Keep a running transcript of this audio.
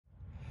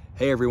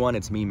Hey everyone,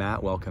 it's me,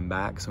 Matt. Welcome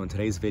back. So in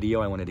today's video,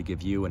 I wanted to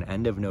give you an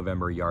end of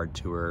November yard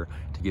tour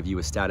to give you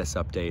a status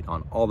update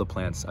on all the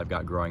plants I've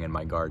got growing in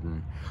my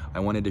garden. I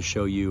wanted to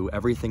show you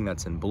everything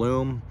that's in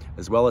bloom,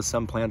 as well as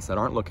some plants that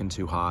aren't looking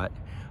too hot.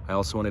 I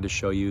also wanted to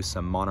show you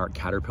some Monarch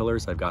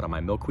Caterpillars I've got on my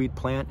milkweed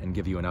plant and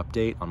give you an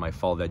update on my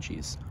fall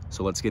veggies.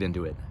 So let's get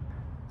into it.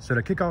 So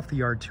to kick off the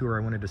yard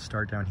tour, I wanted to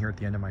start down here at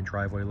the end of my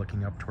driveway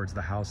looking up towards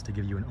the house to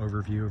give you an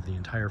overview of the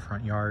entire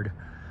front yard.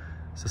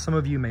 So some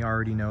of you may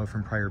already know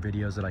from prior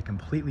videos that I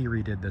completely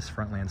redid this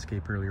front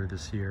landscape earlier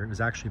this year. It was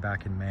actually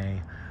back in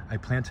May. I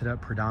planted up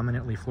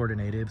predominantly Florida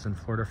natives and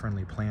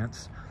Florida-friendly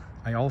plants.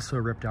 I also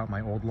ripped out my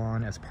old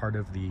lawn as part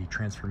of the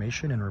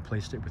transformation and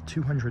replaced it with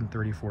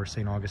 234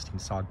 St. Augustine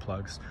sod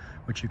plugs,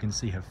 which you can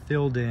see have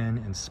filled in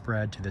and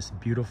spread to this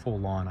beautiful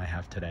lawn I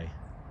have today.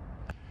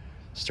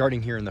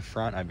 Starting here in the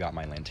front, I've got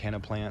my lantana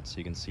plants.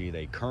 You can see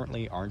they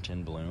currently aren't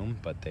in bloom,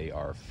 but they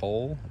are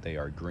full, they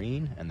are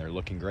green, and they're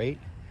looking great.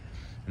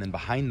 And then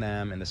behind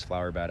them in this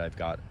flower bed, I've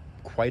got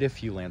quite a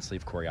few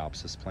landsleaf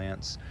coreopsis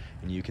plants,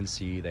 and you can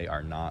see they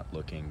are not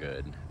looking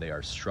good. They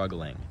are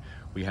struggling.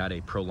 We had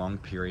a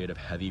prolonged period of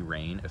heavy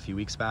rain a few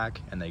weeks back,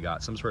 and they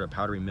got some sort of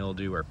powdery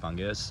mildew or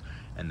fungus,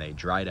 and they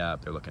dried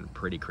up. They're looking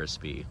pretty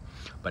crispy.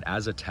 But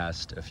as a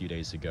test a few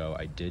days ago,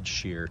 I did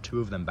shear two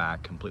of them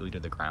back completely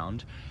to the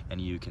ground, and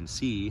you can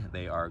see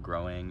they are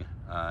growing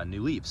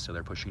new leaves, so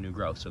they're pushing new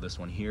growth. So this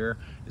one here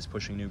is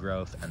pushing new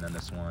growth, and then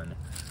this one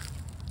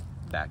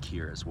back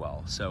here as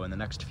well. So in the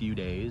next few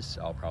days,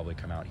 I'll probably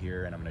come out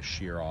here and I'm going to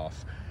shear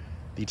off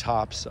the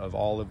tops of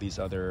all of these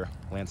other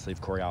landsleaf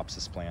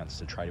coreopsis plants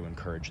to try to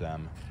encourage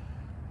them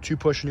to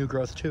push new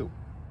growth too.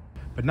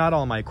 But not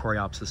all my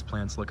coreopsis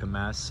plants look a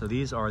mess. So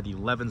these are the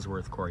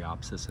Leavenworth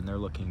coreopsis, and they're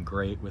looking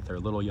great with their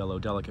little yellow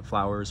delicate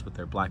flowers with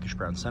their blackish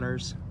brown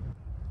centers.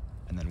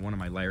 And then one of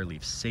my lyre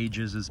leaf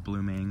sages is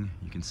blooming.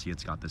 You can see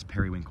it's got this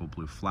periwinkle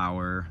blue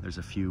flower. There's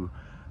a few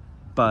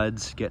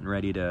buds getting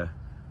ready to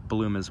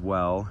bloom as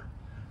well.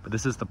 But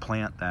this is the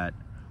plant that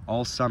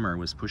all summer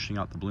was pushing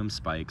out the bloom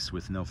spikes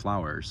with no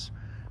flowers.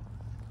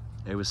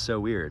 It was so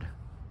weird.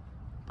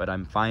 But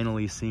I'm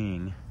finally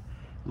seeing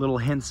little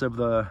hints of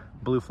the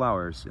blue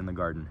flowers in the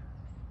garden.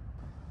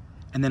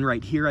 And then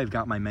right here, I've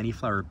got my many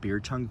flower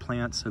beard tongue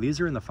plants. So these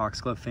are in the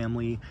foxglove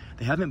family.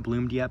 They haven't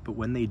bloomed yet, but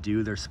when they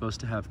do, they're supposed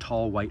to have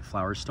tall white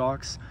flower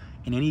stalks.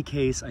 In any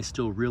case, I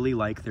still really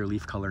like their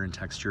leaf color and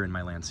texture in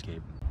my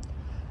landscape.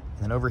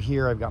 And then over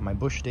here, I've got my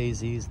bush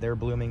daisies. They're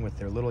blooming with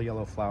their little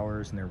yellow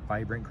flowers and their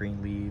vibrant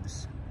green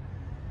leaves.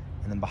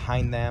 And then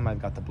behind them, I've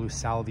got the blue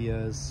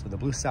salvias. So the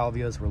blue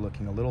salvias were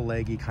looking a little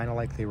leggy, kind of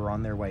like they were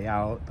on their way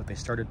out, but they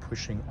started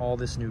pushing all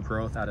this new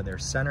growth out of their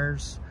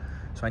centers.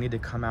 So I need to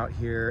come out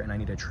here and I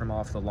need to trim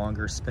off the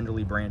longer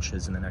spindly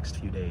branches in the next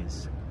few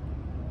days.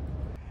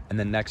 And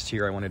then next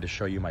here, I wanted to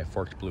show you my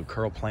forked blue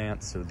curl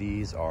plants. So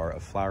these are a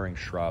flowering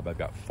shrub. I've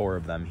got 4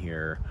 of them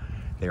here.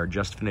 They are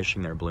just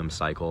finishing their bloom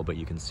cycle, but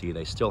you can see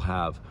they still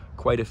have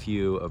quite a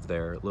few of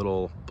their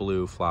little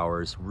blue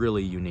flowers,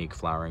 really unique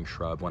flowering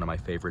shrub, one of my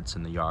favorites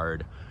in the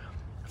yard.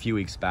 A few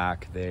weeks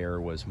back,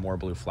 there was more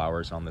blue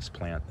flowers on this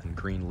plant than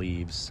green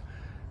leaves.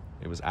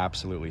 It was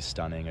absolutely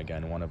stunning.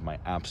 Again, one of my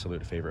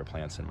absolute favorite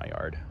plants in my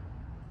yard.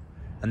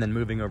 And then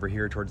moving over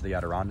here towards the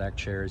Adirondack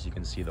chairs, you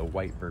can see the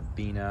white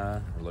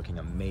verbena. They're looking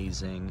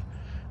amazing.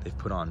 They've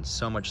put on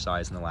so much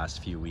size in the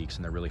last few weeks,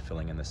 and they're really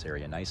filling in this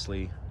area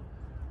nicely.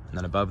 And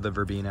then above the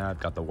verbena,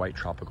 I've got the white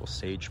tropical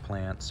sage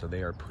plant. So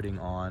they are putting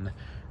on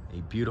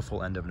a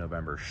beautiful end of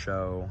November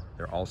show.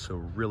 They're also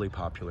really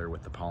popular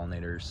with the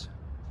pollinators.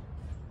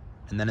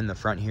 And then in the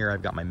front here,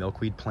 I've got my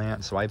milkweed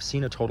plant. So I've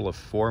seen a total of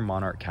 4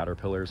 Monarch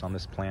Caterpillars on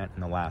this plant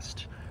in the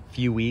last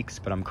few weeks,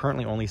 but I'm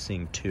currently only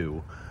seeing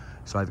 2.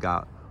 So I've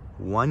got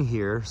one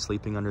here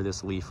sleeping under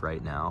this leaf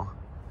right now.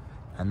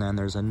 And then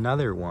there's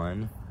another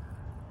one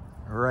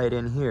right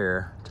in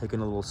here taking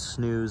a little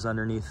snooze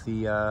underneath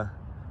the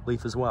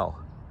leaf as well.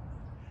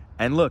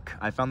 And look,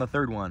 I found the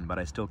 3rd one, but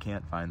I still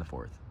can't find the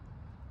 4th.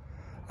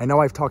 I know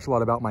I've talked a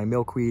lot about my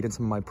milkweed in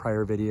some of my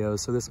prior videos,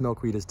 so this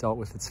milkweed has dealt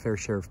with its fair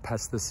share of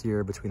pests this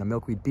year between a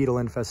milkweed beetle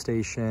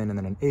infestation and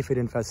then an aphid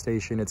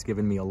infestation. It's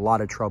given me a lot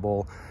of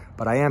trouble,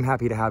 but I am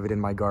happy to have it in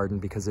my garden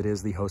because it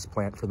is the host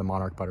plant for the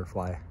monarch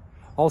butterfly.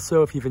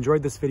 Also, if you've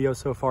enjoyed this video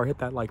so far, hit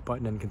that like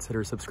button and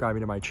consider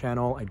subscribing to my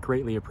channel. I'd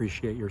greatly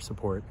appreciate your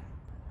support.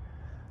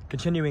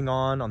 Continuing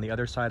on the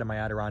other side of my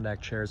Adirondack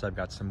chairs, I've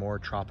got some more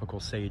tropical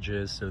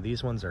sages. So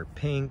these ones are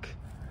pink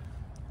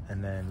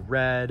and then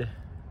red.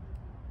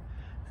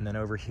 And then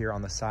over here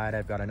on the side,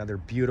 I've got another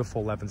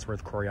beautiful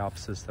Leavenworth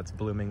coreopsis that's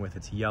blooming with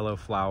its yellow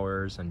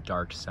flowers and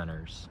dark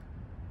centers.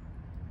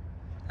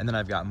 And then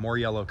I've got more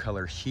yellow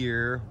color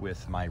here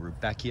with my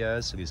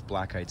rudbeckias. So these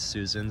black-eyed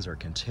Susans are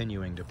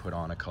continuing to put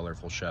on a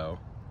colorful show.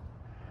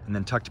 And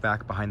then tucked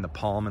back behind the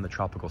palm and the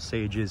tropical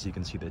sages, you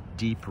can see the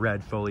deep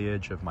red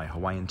foliage of my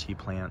Hawaiian tea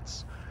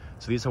plants.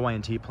 So these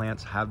Hawaiian tea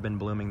plants have been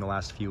blooming the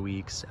last few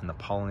weeks, and the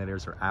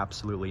pollinators are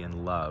absolutely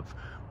in love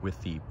with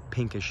the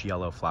pinkish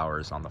yellow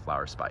flowers on the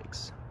flower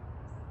spikes.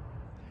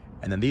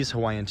 And then these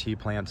Hawaiian tea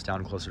plants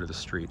down closer to the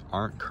street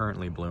aren't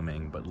currently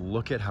blooming, but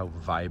look at how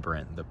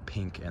vibrant the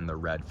pink and the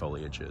red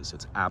foliage is.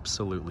 It's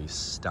absolutely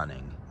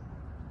stunning.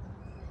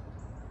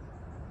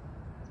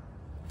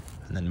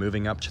 And then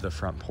moving up to the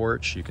front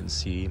porch, you can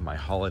see my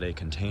holiday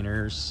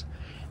containers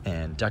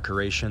and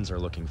decorations are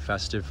looking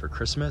festive for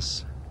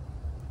Christmas.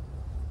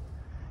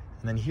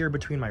 And then here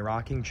between my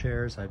rocking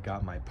chairs, I've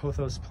got my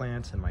pothos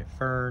plant and my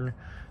fern.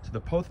 So the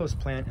pothos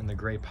plant in the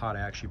gray pot I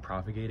actually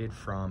propagated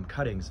from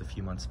cuttings a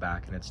few months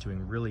back, and it's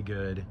doing really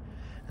good.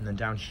 And then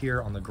down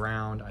here on the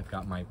ground, I've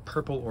got my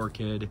purple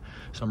orchid.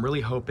 So I'm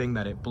really hoping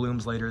that it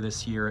blooms later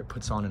this year. It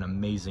puts on an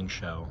amazing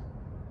show.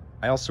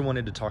 I also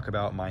wanted to talk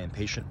about my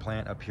impatient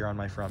plant up here on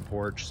my front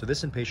porch. So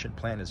this impatient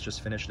plant has just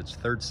finished its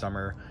 3rd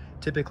summer.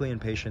 Typically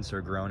impatiens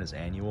are grown as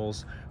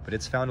annuals, but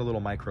it's found a little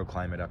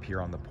microclimate up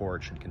here on the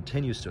porch and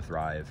continues to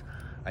thrive.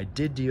 I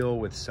did deal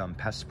with some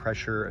pest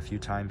pressure a few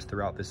times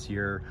throughout this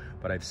year,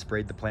 but I've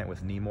sprayed the plant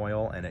with neem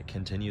oil and it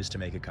continues to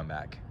make a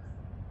comeback.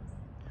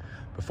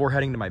 Before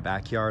heading to my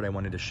backyard, I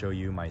wanted to show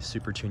you my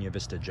Supertunia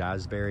Vista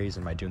jazzberries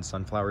and my Dune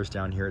sunflowers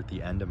down here at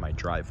the end of my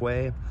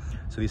driveway.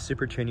 So these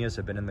Supertunias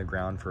have been in the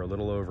ground for a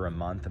little over a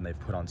month and they've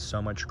put on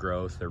so much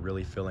growth. They're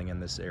really filling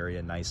in this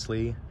area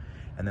nicely.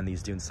 And then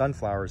these Dune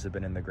sunflowers have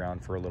been in the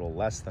ground for a little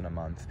less than a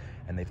month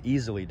and they've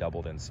easily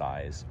doubled in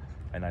size.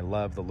 And I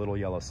love the little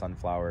yellow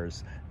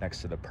sunflowers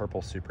next to the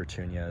purple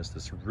Supertunias.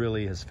 This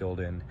really has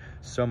filled in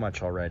so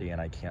much already and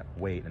I can't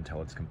wait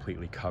until it's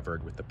completely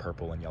covered with the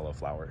purple and yellow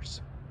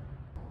flowers.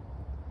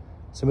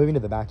 So moving to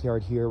the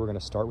backyard here, we're going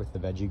to start with the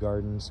veggie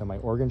garden. So my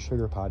Oregon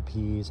sugar pod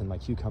peas and my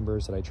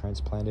cucumbers that I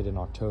transplanted in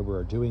October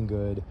are doing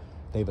good.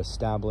 They've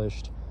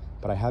established,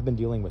 but I have been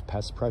dealing with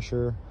pest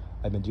pressure.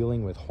 I've been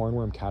dealing with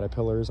hornworm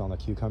caterpillars on the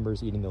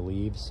cucumbers eating the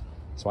leaves.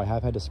 So I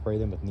have had to spray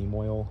them with neem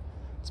oil.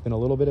 It's been a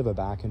little bit of a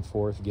back and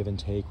forth give and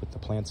take with the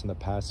plants and the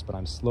pests, but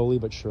I'm slowly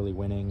but surely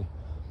winning.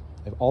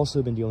 I've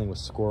also been dealing with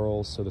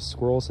squirrels. So the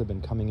squirrels have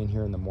been coming in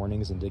here in the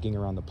mornings and digging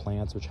around the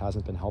plants, which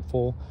hasn't been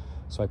helpful.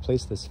 So I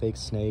placed this fake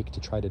snake to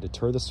try to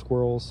deter the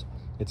squirrels.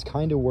 It's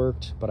kind of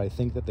worked, but I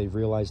think that they've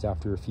realized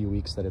after a few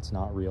weeks that it's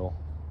not real.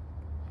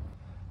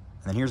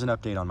 And then here's an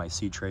update on my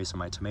seed tray. So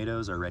my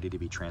tomatoes are ready to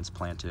be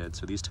transplanted.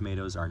 So these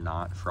tomatoes are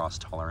not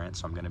frost tolerant,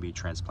 so I'm going to be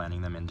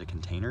transplanting them into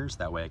containers.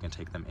 That way I can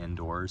take them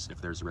indoors if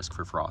there's a risk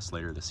for frost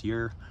later this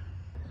year.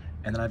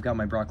 And then I've got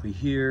my broccoli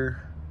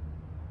here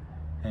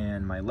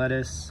and my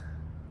lettuce.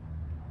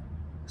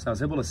 So I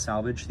was able to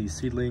salvage these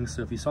seedlings.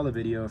 So if you saw the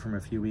video from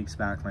a few weeks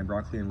back, my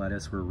broccoli and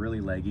lettuce were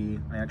really leggy.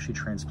 I actually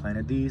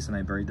transplanted these and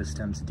I buried the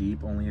stems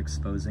deep, only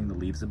exposing the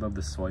leaves above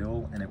the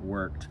soil, and it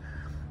worked.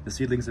 The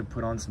seedlings have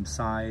put on some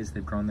size,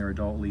 they've grown their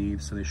adult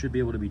leaves, so they should be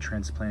able to be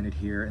transplanted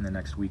here in the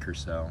next week or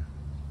so.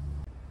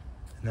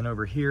 And then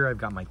over here, I've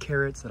got my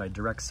carrots that I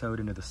direct sowed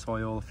into the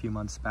soil a few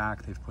months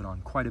back. They've put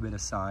on quite a bit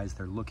of size,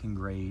 they're looking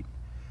great.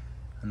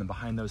 And then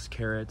behind those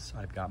carrots,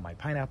 I've got my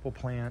pineapple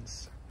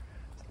plants.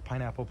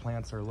 Pineapple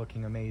plants are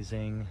looking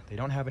amazing. They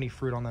don't have any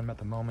fruit on them at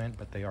the moment,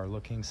 but they are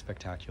looking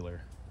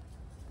spectacular.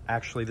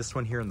 Actually, this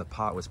one here in the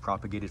pot was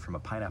propagated from a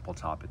pineapple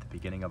top at the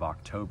beginning of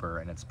October,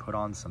 and it's put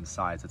on some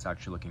size. It's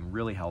actually looking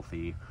really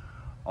healthy.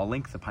 I'll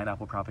link the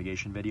pineapple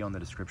propagation video in the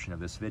description of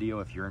this video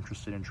if you're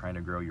interested in trying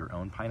to grow your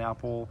own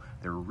pineapple.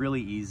 They're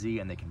really easy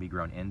and they can be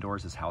grown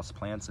indoors as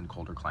houseplants in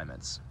colder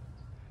climates.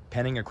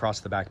 Panning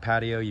across the back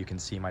patio, you can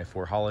see my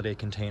 4 holiday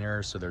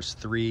containers. So there's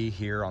 3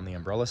 here on the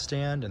umbrella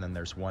stand, and then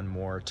there's 1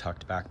 more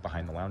tucked back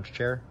behind the lounge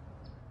chair.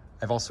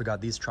 I've also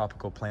got these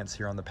tropical plants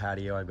here on the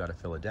patio. I've got a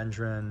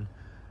philodendron,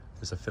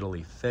 there's a fiddle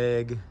leaf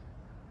fig,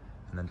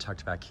 and then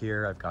tucked back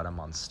here, I've got a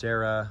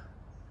monstera.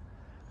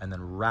 And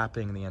then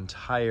wrapping the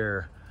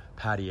entire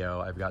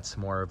patio, I've got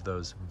some more of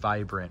those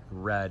vibrant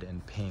red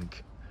and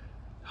pink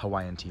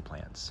Hawaiian tea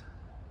plants.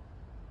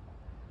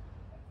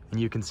 And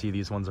you can see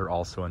these ones are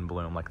also in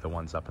bloom like the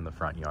ones up in the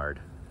front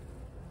yard.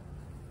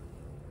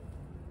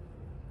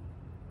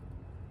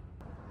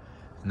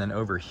 And then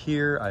over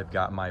here, I've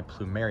got my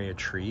plumeria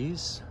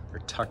trees.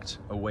 They're tucked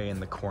away in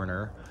the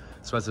corner.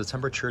 So as the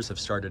temperatures have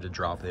started to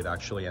drop, they've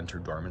actually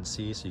entered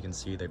dormancy. So you can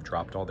see they've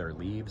dropped all their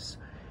leaves.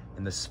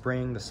 In the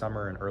spring, the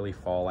summer, and early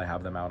fall, I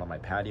have them out on my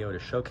patio to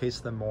showcase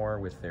them more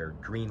with their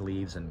green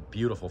leaves and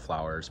beautiful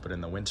flowers. But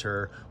in the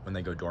winter, when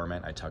they go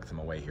dormant, I tuck them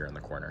away here in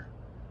the corner.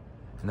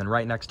 And then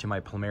right next to my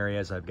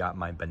plumerias, I've got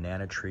my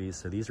banana trees.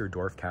 So these are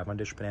dwarf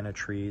Cavendish banana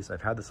trees.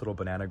 I've had this little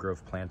banana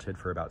grove planted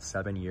for about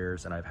 7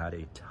 years, and I've had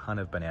a ton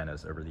of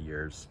bananas over the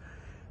years.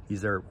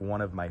 These are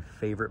one of my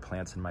favorite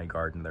plants in my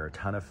garden. They're a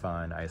ton of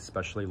fun. I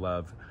especially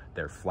love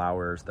their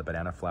flowers. The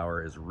banana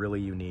flower is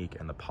really unique,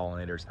 and the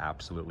pollinators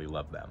absolutely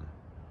love them.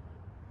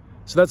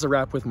 So that's a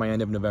wrap with my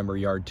end of November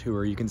yard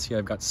tour. You can see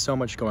I've got so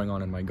much going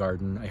on in my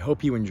garden. I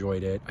hope you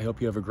enjoyed it. I hope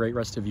you have a great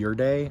rest of your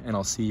day, and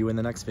I'll see you in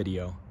the next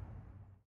video.